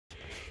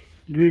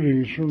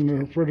Greetings from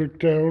the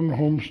Fredericktown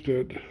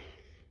homestead.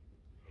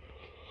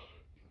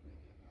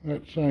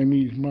 That's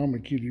Siamese mama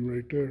kitty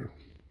right there.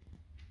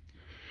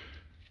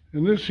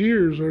 And this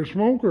here is our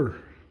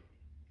smoker.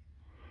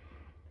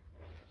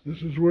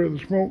 This is where the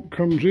smoke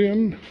comes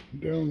in,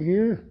 down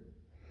here.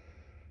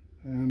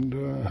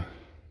 And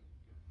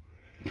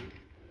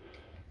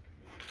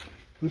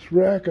this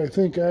rack, I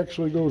think,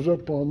 actually goes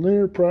up on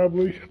there,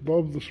 probably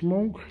above the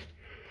smoke.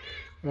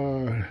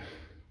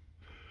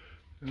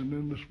 And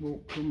then the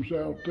smoke comes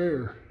out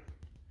there.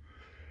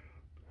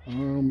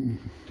 I'm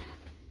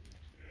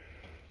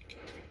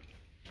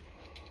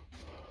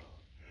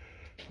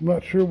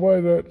not sure why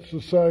that's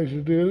the size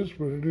it is,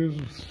 but it is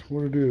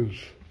what it is.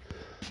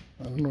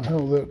 I don't know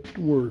how that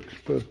works,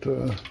 but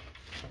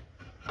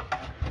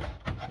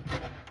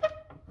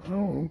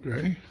oh,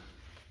 okay.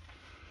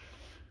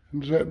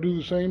 And does that do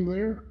the same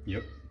there?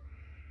 Yep.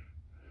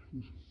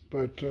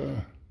 But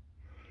do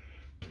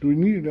we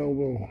need an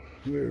elbow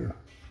there?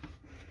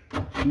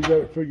 You got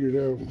it figured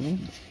out, huh?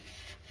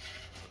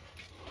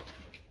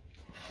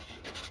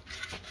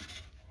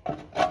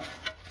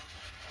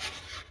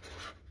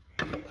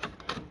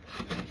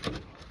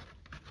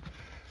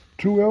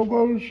 Two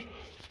elbows?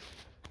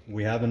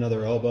 We have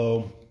another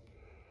elbow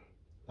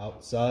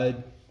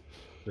outside.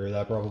 Sure,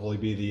 that'd probably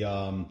be the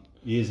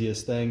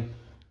easiest thing.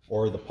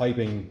 Or the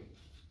piping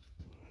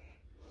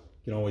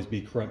can always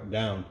be crimped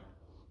down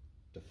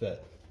to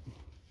fit.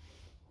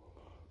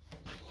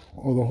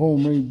 Oh, the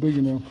hole ain't big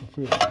enough to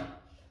fit.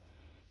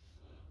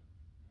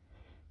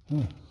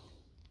 Huh.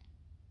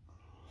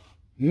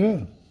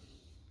 Yeah.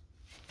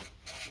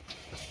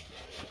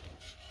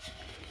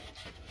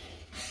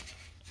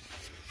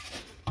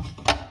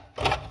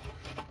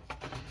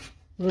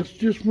 Let's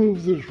just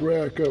move this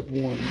rack up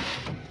one.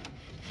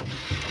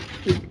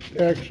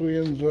 It actually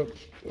ends up.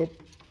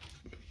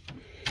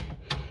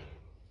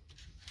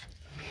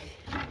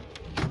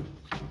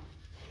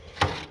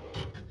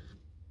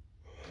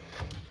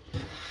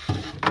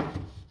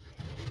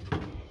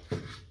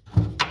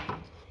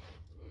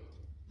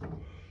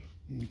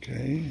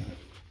 Okay,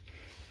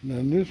 and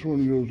then this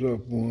one goes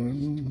up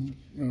one.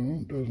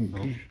 No, it doesn't.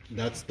 Well,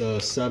 that's the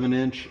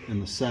 7-inch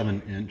and the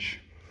 7-inch.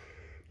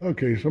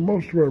 Okay, so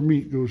most of our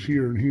meat goes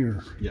here and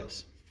here.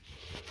 Yes.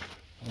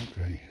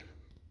 Okay.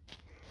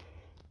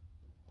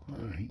 All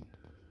right.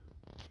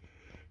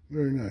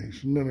 Very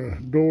nice. And then a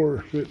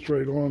door fits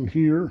right on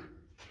here.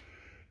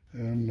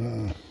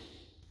 And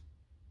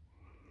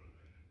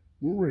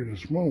we're ready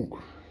to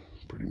smoke,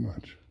 pretty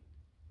much.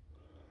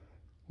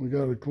 We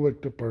got to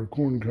collect up our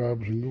corn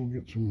cobs and go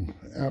get some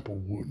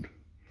apple wood.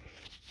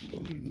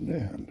 Other than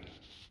that,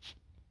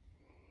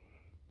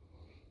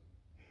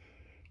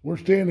 we're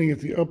standing at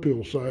the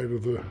uphill side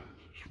of the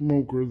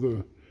smoker.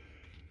 The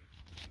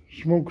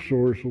smoke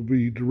source will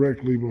be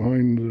directly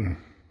behind the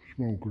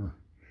smoker,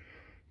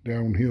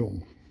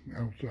 downhill,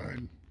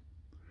 outside.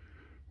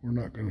 We're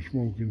not going to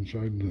smoke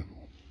inside the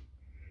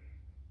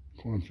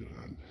Quonset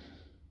hut.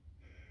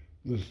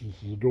 This is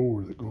the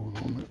door that goes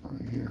on it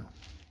right here.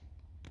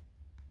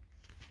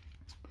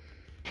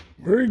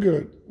 Very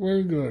good,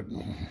 very good.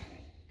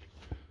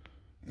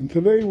 And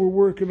today we're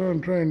working on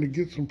trying to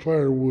get some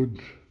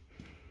firewood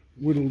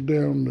whittled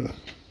down to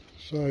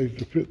size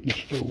to fit in the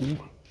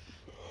stove.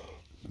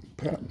 I'm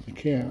patting the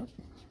cat.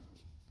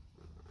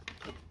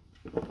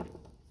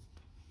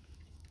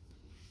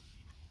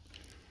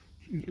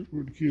 She's a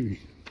good kitty.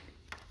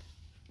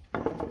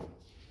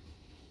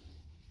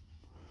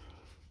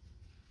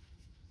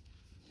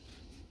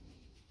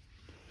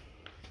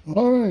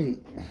 All right.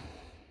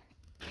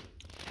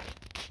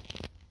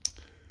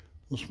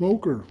 The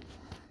smoker.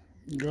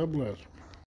 God bless.